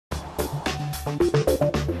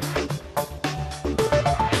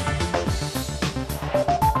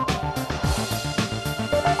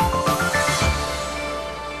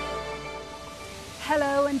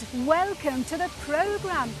Hello and welcome to the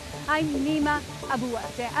programme. I'm Nima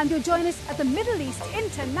Abuwate and you'll join us at the Middle East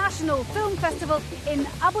International Film Festival in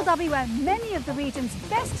Abu Dhabi, where many of the region's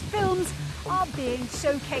best films are being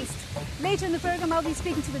showcased. Later in the programme I'll be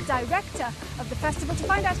speaking to the director of the festival to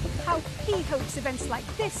find out how he hopes events like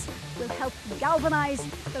this will help galvanise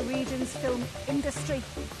the region's film industry.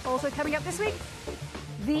 Also coming up this week,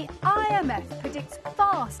 the IMF predicts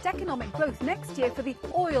fast economic growth next year for the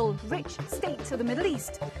oil-rich states of the Middle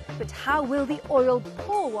East. But how will the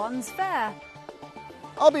oil-poor ones fare?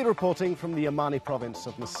 I'll be reporting from the Omani province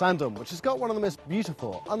of Musandam, which has got one of the most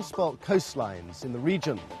beautiful, unspoilt coastlines in the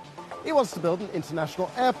region. It wants to build an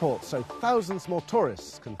international airport so thousands more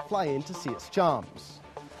tourists can fly in to see its charms.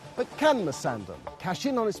 But can Musandam cash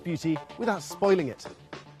in on its beauty without spoiling it?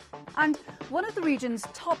 And one of the region's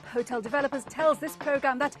top hotel developers tells this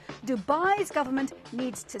programme that Dubai's government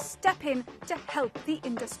needs to step in to help the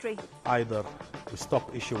industry. Either we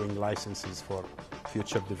stop issuing licenses for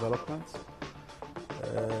future developments,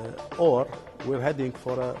 or we're heading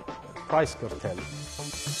for a price cartel.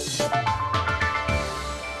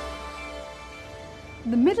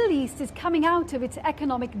 The Middle East is coming out of its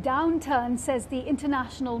economic downturn, says the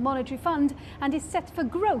International Monetary Fund, and is set for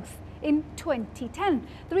growth in 2010.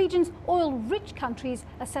 The region's oil-rich countries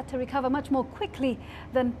are set to recover much more quickly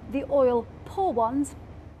than the oil-poor ones.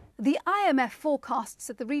 The IMF forecasts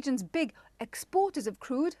that the region's big exporters of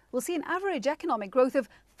crude will see an average economic growth of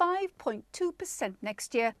 5.2%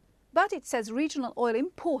 next year. But it says regional oil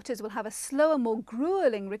importers will have a slower, more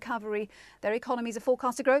gruelling recovery. Their economies are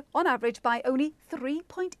forecast to grow, on average, by only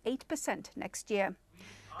 3.8% next year.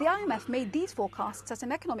 The IMF made these forecasts at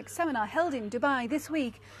an economic seminar held in Dubai this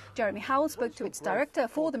week. Jeremy Howell spoke to its director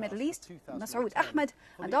for the Middle East, Musandam,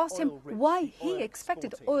 and asked him why he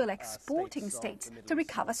expected oil exporting states to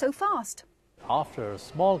recover so fast. After a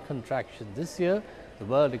small contraction this year, the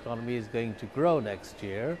world economy is going to grow next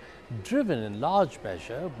year, driven in large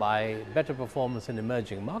measure by better performance in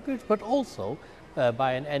emerging markets, but also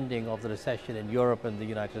by an ending of the recession in Europe and the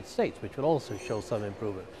United States, which will also show some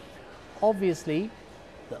improvement. Obviously,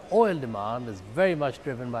 the oil demand is very much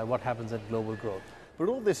driven by what happens at global growth. But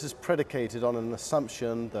all this is predicated on an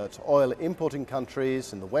assumption that oil importing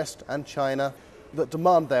countries in the West and China, that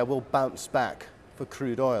demand there will bounce back for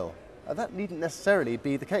crude oil. That needn't necessarily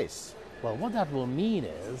be the case. Well, what that will mean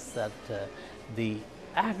is that the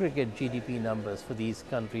aggregate GDP numbers for these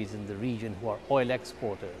countries in the region who are oil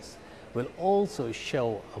exporters will also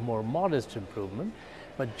show a more modest improvement.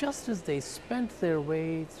 But just as they spent their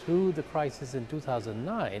way through the crisis in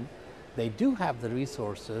 2009, they do have the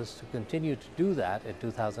resources to continue to do that in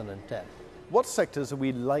 2010. What sectors are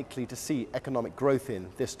we likely to see economic growth in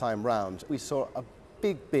this time round? We saw a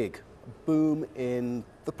big boom in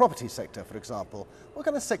the property sector, for example. What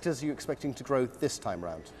kind of sectors are you expecting to grow this time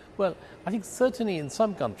round? Well, I think certainly in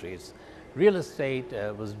some countries, real estate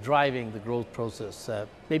was driving the growth process,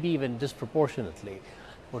 maybe even disproportionately.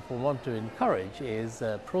 What we want to encourage is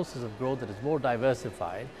a process of growth that is more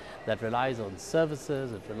diversified, that relies on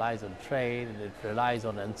services, it relies on trade, and it relies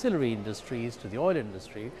on ancillary industries to the oil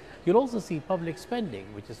industry. You'll also see public spending,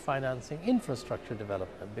 which is financing infrastructure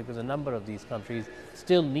development, because a number of these countries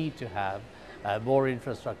still need to have more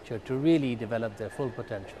infrastructure to really develop their full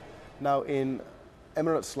potential. Now, in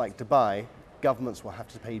Emirates like Dubai, governments will have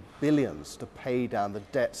to pay billions to pay down the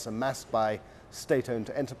debts amassed by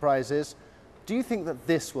state-owned enterprises. Do you think that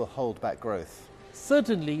this will hold back growth?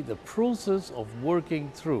 Certainly, the process of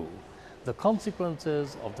working through the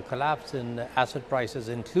consequences of the collapse in asset prices,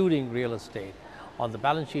 including real estate, on the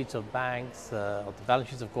balance sheets of banks, on the balance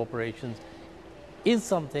sheets of corporations, is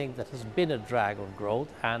something that has been a drag on growth,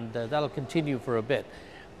 and that'll continue for a bit.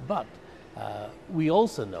 But we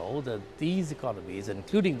also know that these economies,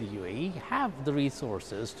 including the UAE, have the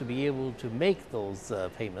resources to be able to make those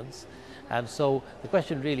payments. And so the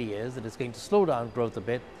question really is that it's going to slow down growth a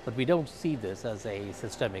bit, but we don't see this as a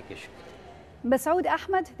systemic issue.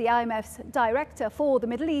 Musandam, the IMF's director for the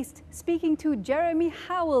Middle East, speaking to Jeremy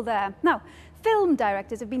Howell there. Now, film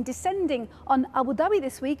directors have been descending on Abu Dhabi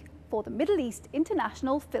this week for the Middle East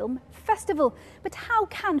International Film Festival. But how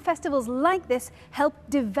can festivals like this help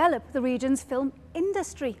develop the region's film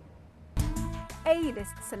industry?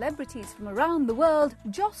 A-list celebrities from around the world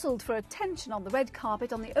jostled for attention on the red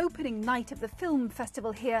carpet on the opening night of the film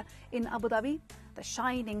festival here in Abu Dhabi. The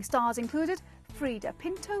shining stars included Frida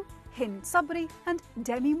Pinto, Hind Sabri and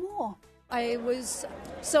Demi Moore. I was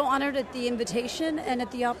so honored at the invitation and at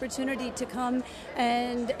the opportunity to come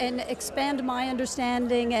and expand my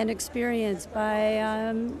understanding and experience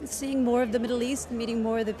by seeing more of the Middle East, meeting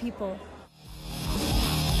more of the people.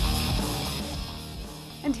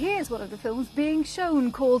 And here's one of the films being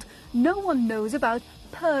shown called No One Knows About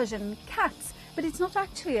Persian Cats. But it's not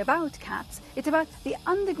actually about cats. It's about the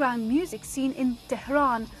underground music scene in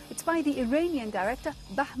Tehran. It's by the Iranian director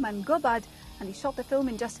Bahman Gobad, and he shot the film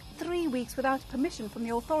in just 3 weeks without permission from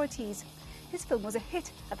the authorities. His film was a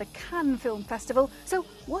hit at the Cannes Film Festival. So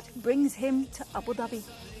what brings him to Abu Dhabi?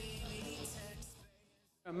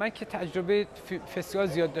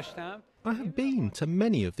 I have been to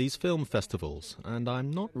many of these film festivals, and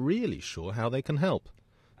I'm not really sure how they can help.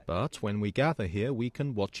 But when we gather here, we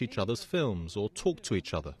can watch each other's films or talk to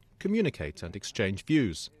each other, communicate and exchange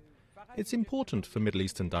views. It's important for Middle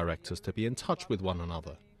Eastern directors to be in touch with one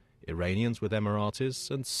another, Iranians with Emiratis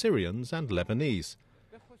and Syrians and Lebanese.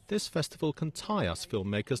 This festival can tie us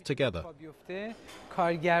filmmakers together. Well, you can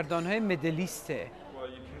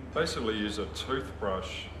basically use a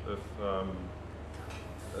toothbrush,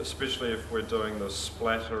 especially if we're doing the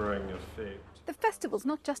splattering effect. The festival's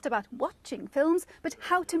not just about watching films, but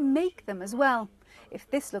how to make them as well. If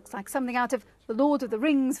this looks like something out of the Lord of the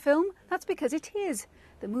Rings film, that's because it is.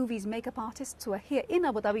 The movie's makeup artists who are here in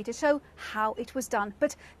Abu Dhabi to show how it was done.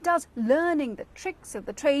 But does learning the tricks of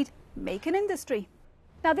the trade make an industry?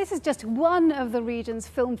 Now, this is just one of the region's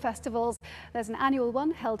film festivals. There's an annual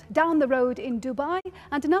one held down the road in Dubai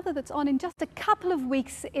and another that's on in just a couple of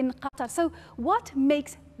weeks in Qatar. So what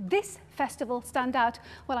makes this festival stand out?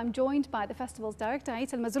 Well, I'm joined by the festival's director,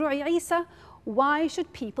 Isa Al-Mazrou'i. Isa, why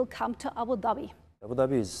should people come to Abu Dhabi? Abu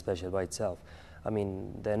Dhabi is special by itself. I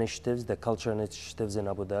mean, the initiatives, the cultural initiatives in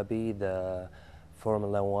Abu Dhabi, the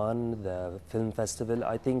Formula One, the film festival,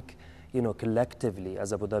 I think, collectively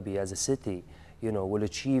as Abu Dhabi, as a city, will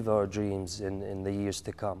achieve our dreams in the years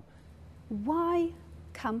to come. Why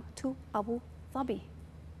come to Abu Dhabi?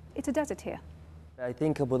 It's a desert here. I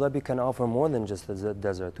think Abu Dhabi can offer more than just a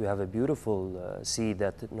desert. We have a beautiful sea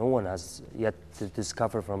that no one has yet to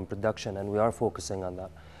discover from production, and we are focusing on that.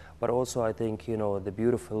 But also I think, the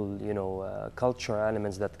beautiful, cultural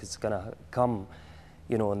elements that is going to come,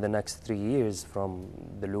 in the next 3 years, from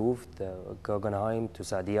the Louvre, the Guggenheim to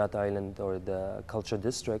Saadiyat Island or the Culture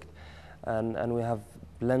District. And we have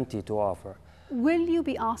plenty to offer. Will you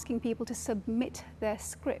be asking people to submit their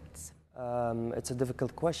scripts? It's a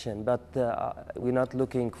difficult question, but we're not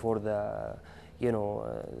looking for the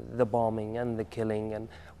bombing and the killing, and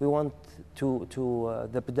we want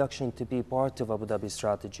the production to be part of Abu Dhabi's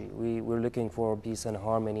strategy. We're looking for peace and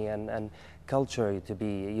harmony and culture to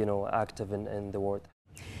be, active in the world.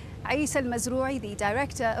 Isa Al-Mazrou'i, the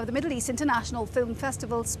director of the Middle East International Film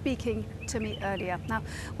Festival, speaking to me earlier. Now,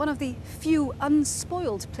 one of the few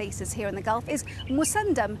unspoiled places here in the Gulf is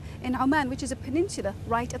Musandam in Oman, which is a peninsula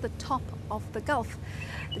right at the top of the Gulf.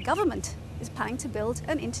 The government is planning to build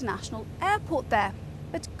an international airport there.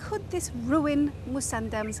 But could this ruin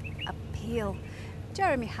Musandam's appeal?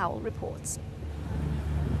 Jeremy Howell reports.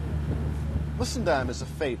 Musandam is a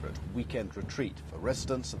favourite weekend retreat for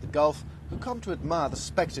residents of the Gulf who come to admire the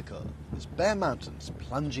spectacle as bare mountains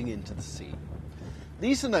plunging into the sea.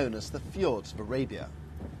 These are known as the fjords of Arabia.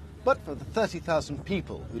 But for the 30,000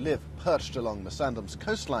 people who live perched along Musandam's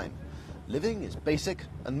coastline, living is basic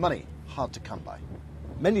and money hard to come by.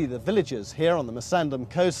 Many of the villages here on the Musandam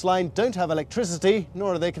coastline don't have electricity,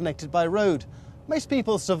 nor are they connected by road. Most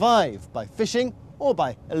people survive by fishing or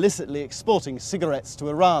by illicitly exporting cigarettes to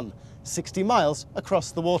Iran, 60 miles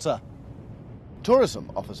across the water.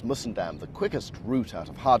 Tourism offers Musandam the quickest route out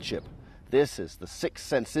of hardship. This is the Six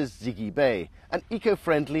Senses Ziggy Bay, an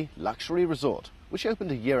eco-friendly luxury resort which opened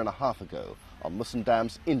a year and a half ago on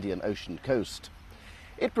Musandam's Indian Ocean coast.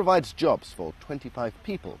 It provides jobs for 25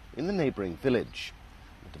 people in the neighbouring village.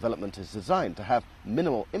 The development is designed to have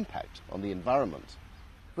minimal impact on the environment.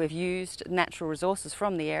 We've used natural resources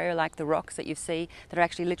from the area, like the rocks that you see, that are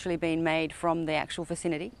actually literally being made from the actual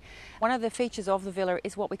vicinity. One of the features of the villa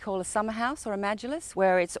is what we call a summer house or a majlis,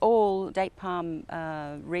 where it's all date palm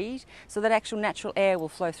reed, so that actual natural air will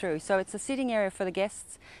flow through. So it's a sitting area for the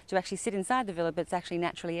guests to actually sit inside the villa, but it's actually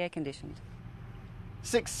naturally air conditioned.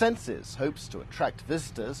 Six Senses hopes to attract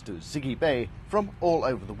visitors to Ziggy Bay from all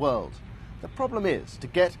over the world. The problem is, to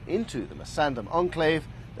get into the Musandam enclave,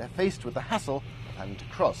 they're faced with the hassle of having to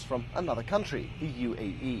cross from another country, the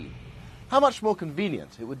UAE. How much more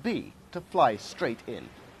convenient it would be to fly straight in.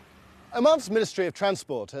 Oman's Ministry of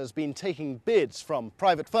Transport has been taking bids from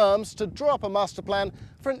private firms to draw up a master plan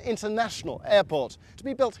for an international airport to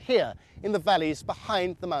be built here in the valleys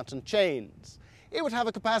behind the mountain chains. It would have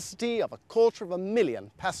a capacity of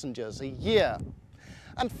 250,000 passengers a year.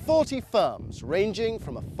 And 40 firms, ranging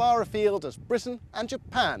from as far afield as Britain and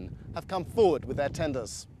Japan, have come forward with their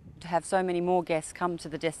tenders. To have so many more guests come to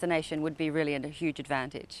the destination would be really a huge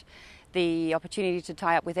advantage. The opportunity to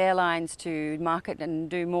tie up with airlines to market and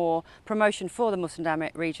do more promotion for the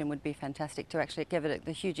Musandam region would be fantastic, to actually give it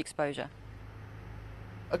the huge exposure.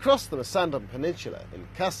 Across the Musandam Peninsula in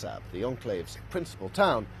Kasab, the enclave's principal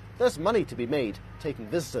town, there's money to be made taking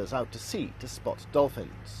visitors out to sea to spot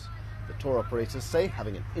dolphins. The tour operators say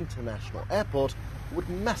having an international airport would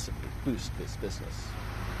massively boost this business.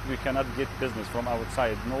 We cannot get business from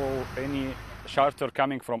outside, no any charter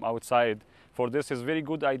coming from outside. For this is very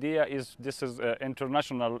good idea this is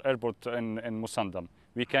international airport in Musandam.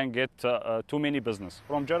 We can get too many business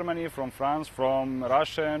from Germany, from France, from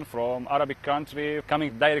Russian, from Arabic country,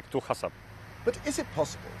 coming direct to Kasab. But is it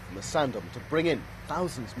possible for Musandam to bring in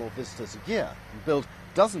thousands more visitors a year and build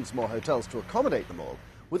dozens more hotels to accommodate them all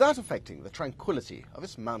without affecting the tranquility of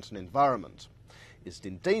its mountain environment? Is it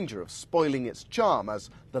in danger of spoiling its charm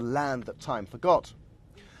as the land that time forgot?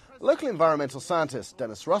 Local environmental scientist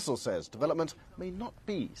Dennis Russell says development may not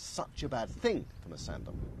be such a bad thing for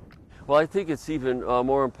Musandam. Well, I think it's even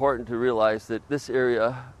more important to realize that this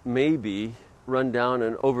area may be run down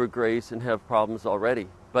and overgrazed and have problems already.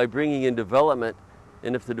 By bringing in development,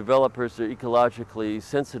 and if the developers are ecologically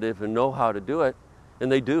sensitive and know how to do it, and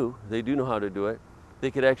they do know how to do it,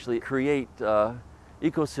 they could actually create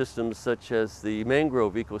ecosystems such as the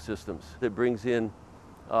mangrove ecosystems that brings in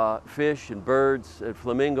fish and birds and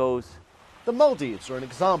flamingos. The Maldives are an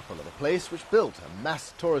example of a place which built a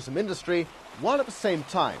mass tourism industry while at the same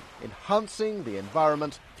time enhancing the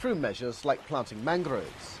environment through measures like planting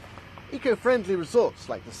mangroves. Eco-friendly resorts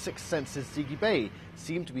like the Six Senses Ziggy Bay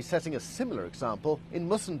seem to be setting a similar example in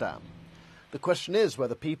Musandam. The question is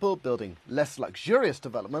whether people building less luxurious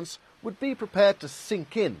developments would be prepared to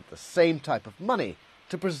sink in the same type of money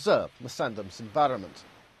to preserve Musandam's environment.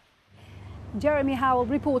 Jeremy Howell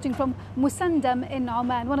reporting from Musandam in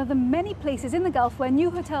Oman, one of the many places in the Gulf where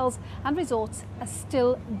new hotels and resorts are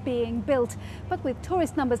still being built. But with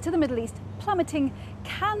tourist numbers to the Middle East plummeting,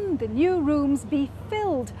 can the new rooms be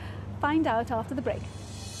filled? Find out after the break.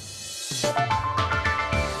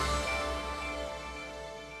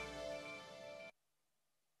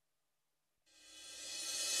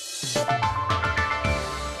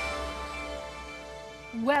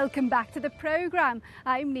 Welcome back to the programme.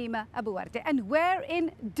 I'm Nima Abouarde and we're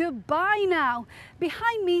in Dubai now.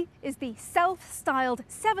 Behind me is the self-styled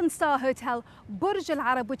 7-star hotel Burj Al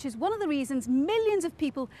Arab, which is one of the reasons millions of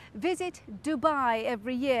people visit Dubai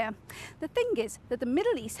every year. The thing is that the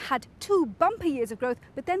Middle East had 2 bumper years of growth,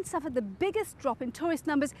 but then suffered the biggest drop in tourist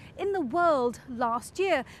numbers in the world last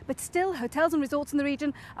year. But still, hotels and resorts in the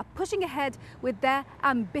region are pushing ahead with their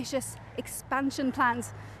ambitious expansion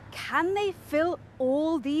plans. Can they fill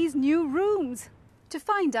all these new rooms? To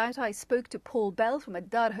find out, I spoke to Paul Bell from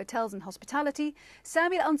Adar Hotels and Hospitality,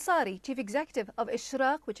 Sami Al-Ansari, Chief Executive of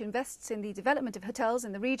Ishraq, which invests in the development of hotels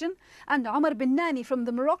in the region, and Omar bin Nani from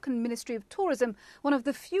the Moroccan Ministry of Tourism, one of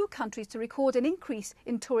the few countries to record an increase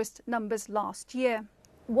in tourist numbers last year.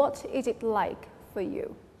 What is it like for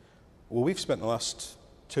you? Well, we've spent the last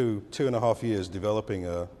two and a half years developing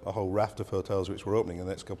a whole raft of hotels which we're opening in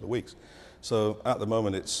the next couple of weeks. So at the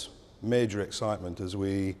moment it's major excitement as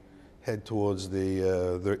we head towards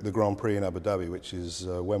the Grand Prix in Abu Dhabi, which is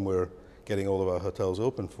when we're getting all of our hotels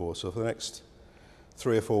open for. So for the next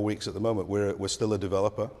 3 or 4 weeks at the moment, we're still a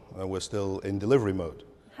developer and we're still in delivery mode.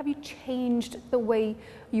 Have you changed the way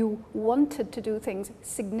you wanted to do things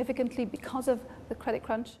significantly because of the credit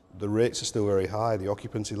crunch? The rates are still very high, the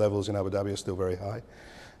occupancy levels in Abu Dhabi are still very high.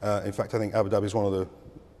 In fact, I think Abu Dhabi is one of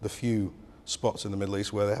the few spots in the Middle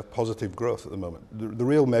East where they have positive growth at the moment. The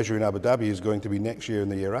real measure in Abu Dhabi is going to be next year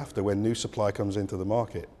and the year after when new supply comes into the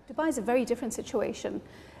market. Dubai is a very different situation.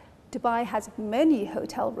 Dubai has many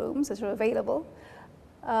hotel rooms that are available.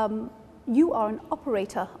 You are an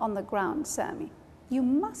operator on the ground, Sami. You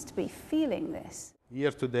must be feeling this.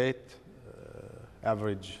 Year to date,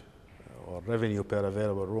 average or revenue per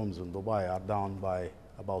available rooms in Dubai are down by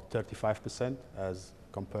about 35% as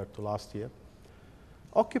compared to last year.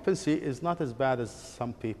 Occupancy is not as bad as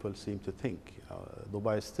some people seem to think.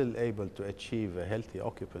 Dubai is still able to achieve a healthy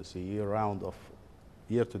occupancy year-round of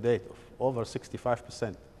year-to-date of over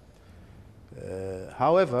 65%.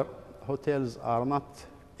 However, hotels are not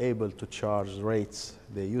able to charge rates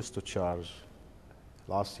they used to charge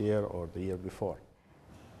last year or the year before.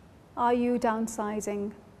 Are you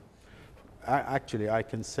downsizing? Actually, I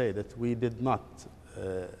can say that we did not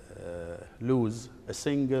lose a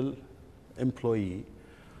single employee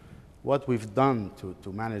What we've done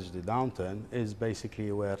to manage the downturn is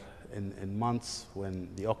basically where in months when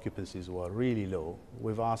the occupancies were really low,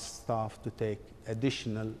 we've asked staff to take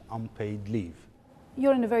additional unpaid leave.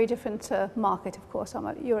 You're in a very different market, of course.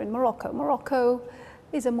 You're in Morocco. Morocco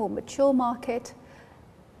is a more mature market,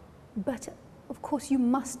 but of course you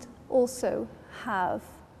must also have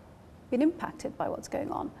been impacted by what's going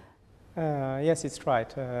on. Yes, it's right.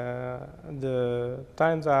 The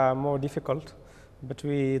times are more difficult, but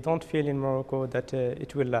we don't feel in Morocco that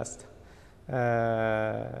it will last.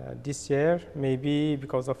 This year, maybe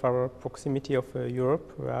because of our proximity of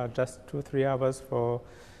Europe, we are just 2-3 hours for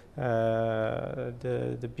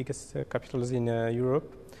the biggest capitals in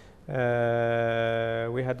Europe.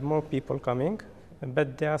 We had more people coming,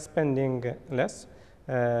 but they are spending less,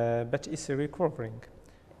 but it's recovering.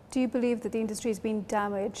 Do you believe that the industry has been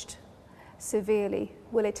damaged severely?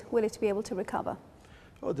 Will it be able to recover?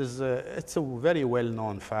 Oh, it's a very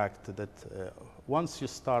well-known fact that once you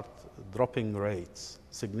start dropping rates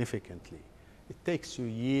significantly, it takes you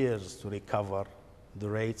years to recover the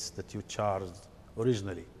rates that you charged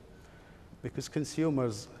originally, because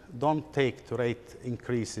consumers don't take to rate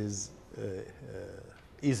increases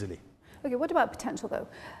easily. Okay, what about potential though?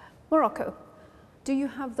 Morocco, do you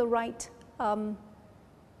have the right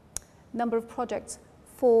number of projects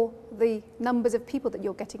for the numbers of people that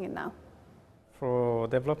you're getting in now? For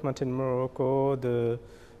development in Morocco, the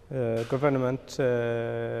government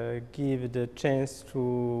give the chance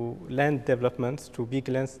to land developments, to big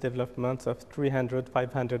land developments of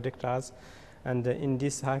 300-500 hectares. And in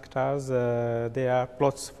these hectares, there are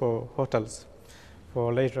plots for hotels,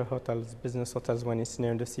 for leisure hotels, business hotels when it's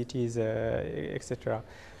near the cities, etc.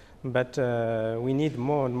 But we need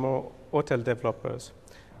more and more hotel developers.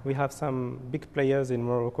 We have some big players in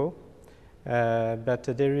Morocco, but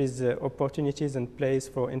there is opportunities and place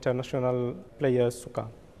for international players to come.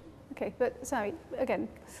 Okay, but Sami, again,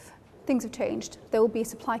 things have changed. There will be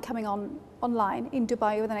supply coming online in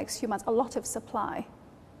Dubai over the next few months, a lot of supply.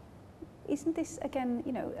 Isn't this, again,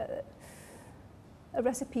 a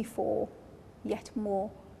recipe for yet more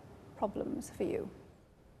problems for you?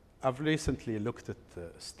 I've recently looked at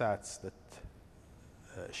stats that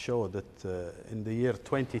show that in the year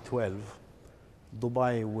 2012,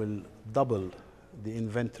 Dubai will double the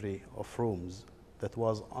inventory of rooms that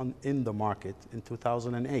was in the market in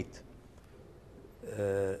 2008.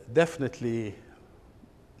 Definitely,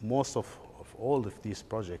 most of all of these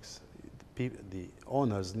projects, the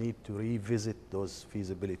owners need to revisit those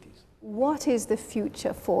feasibilities. What is the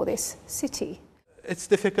future for this city? It's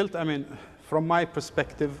difficult. I mean, from my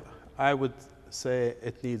perspective, I would say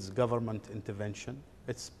it needs government intervention.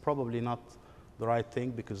 It's probably not the right thing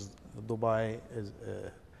because Dubai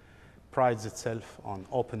prides itself on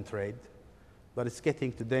open trade, but it's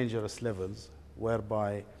getting to dangerous levels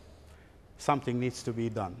whereby something needs to be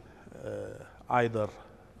done. Either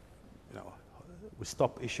we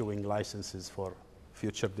stop issuing licenses for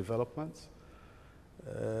future developments,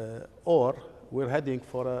 or we're heading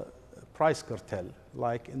for a price cartel.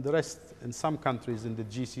 Like in some countries in the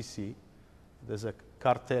GCC, there's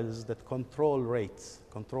cartels that control rates,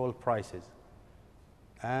 control prices.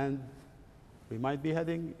 And we might be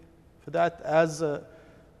heading for that as a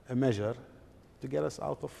measure to get us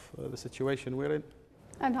out of the situation we're in.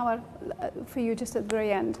 And Omar, for you, just at the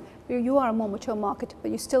very end, you are a more mature market,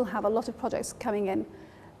 but you still have a lot of projects coming in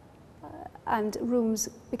and rooms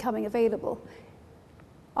becoming available.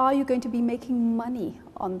 Are you going to be making money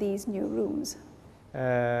on these new rooms?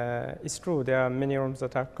 It's true, there are many rooms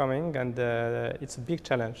that are coming, and it's a big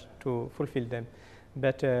challenge to fulfill them.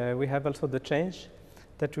 But we have also the change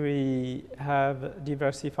that we have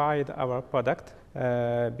diversified our product.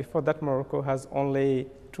 Before that, Morocco has only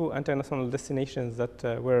 2 international destinations that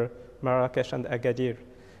were Marrakesh and Agadir.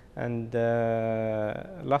 And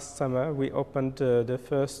last summer, we opened the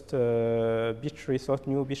first beach resort,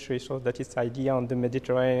 new beach resort that is idea on the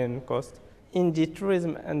Mediterranean coast. In the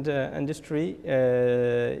tourism and industry,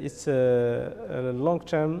 it's a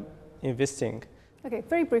long-term investing. Okay,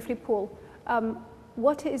 very briefly, Paul,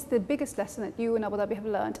 what is the biggest lesson that you and Abu Dhabi have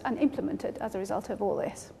learned and implemented as a result of all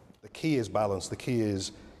this? The key is balance. The key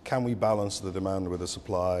is, can we balance the demand with the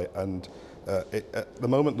supply? And at the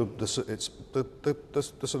moment, the sort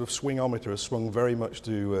of swingometer has swung very much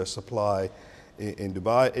to supply in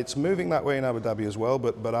Dubai. It's moving that way in Abu Dhabi as well,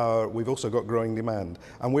 but we've also got growing demand.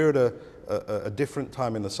 And we're at a different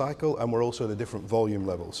time in the cycle, and we're also at a different volume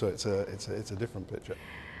level. So it's a different picture.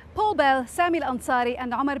 Paul Bell, Sami Al-Ansari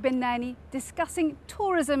and Omar bin Nani discussing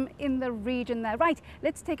tourism in the region there. Right,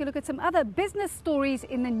 let's take a look at some other business stories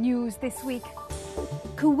in the news this week.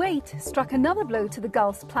 Kuwait struck another blow to the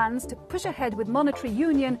Gulf's plans to push ahead with monetary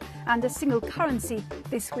union and a single currency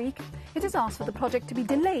this week. It has asked for the project to be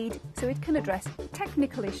delayed so it can address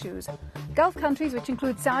technical issues. Gulf countries, which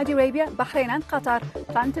include Saudi Arabia, Bahrain and Qatar,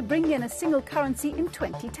 plan to bring in a single currency in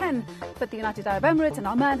 2010, but the United Arab Emirates and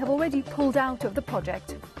Oman have already pulled out of the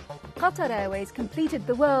project. Qatar Airways completed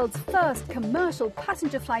the world's first commercial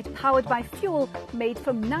passenger flight powered by fuel made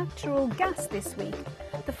from natural gas this week.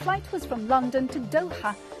 The flight was from London to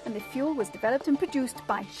Doha, and the fuel was developed and produced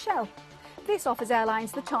by Shell. This offers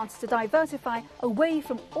airlines the chance to diversify away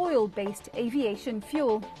from oil-based aviation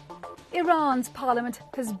fuel. Iran's parliament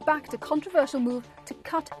has backed a controversial move to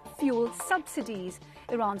cut fuel subsidies.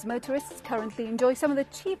 Iran's motorists currently enjoy some of the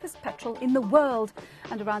cheapest petrol in the world,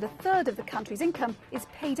 and around a third of the country's income is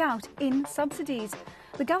paid out in subsidies.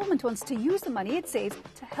 The government wants to use the money it saves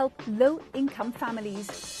to help low-income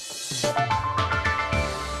families.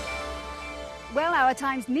 Well, our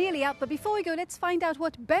time's nearly up, but before we go, let's find out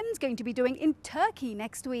what Ben's going to be doing in Turkey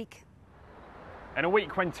next week. In a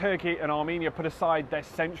week when Turkey and Armenia put aside their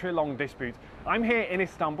century-long dispute, I'm here in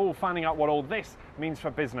Istanbul finding out what all this means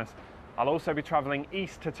for business. I'll also be travelling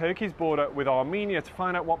east to Turkey's border with Armenia to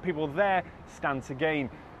find out what people there stand to gain.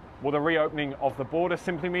 Will the reopening of the border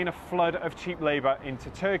simply mean a flood of cheap labour into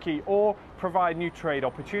Turkey or provide new trade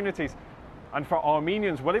opportunities? And for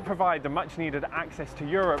Armenians, will it provide the much-needed access to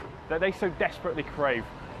Europe that they so desperately crave?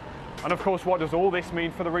 And of course, what does all this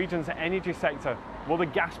mean for the region's energy sector? Will the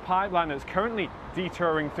gas pipeline that's currently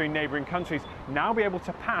detouring through neighbouring countries now be able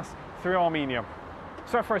to pass through Armenia?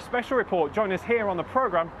 So for a special report, join us here on the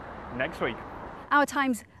programme next week. Our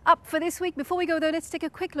time's up for this week. Before we go though, let's take a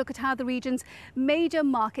quick look at how the region's major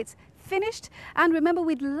markets finished. And remember,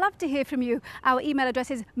 we'd love to hear from you. Our email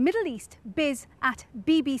address is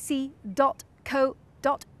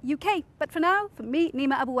middleeastbiz@bbc.co.uk. But for now, from me,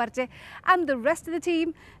 Nima Abuwarje, and the rest of the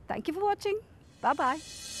team, thank you for watching. Bye-bye.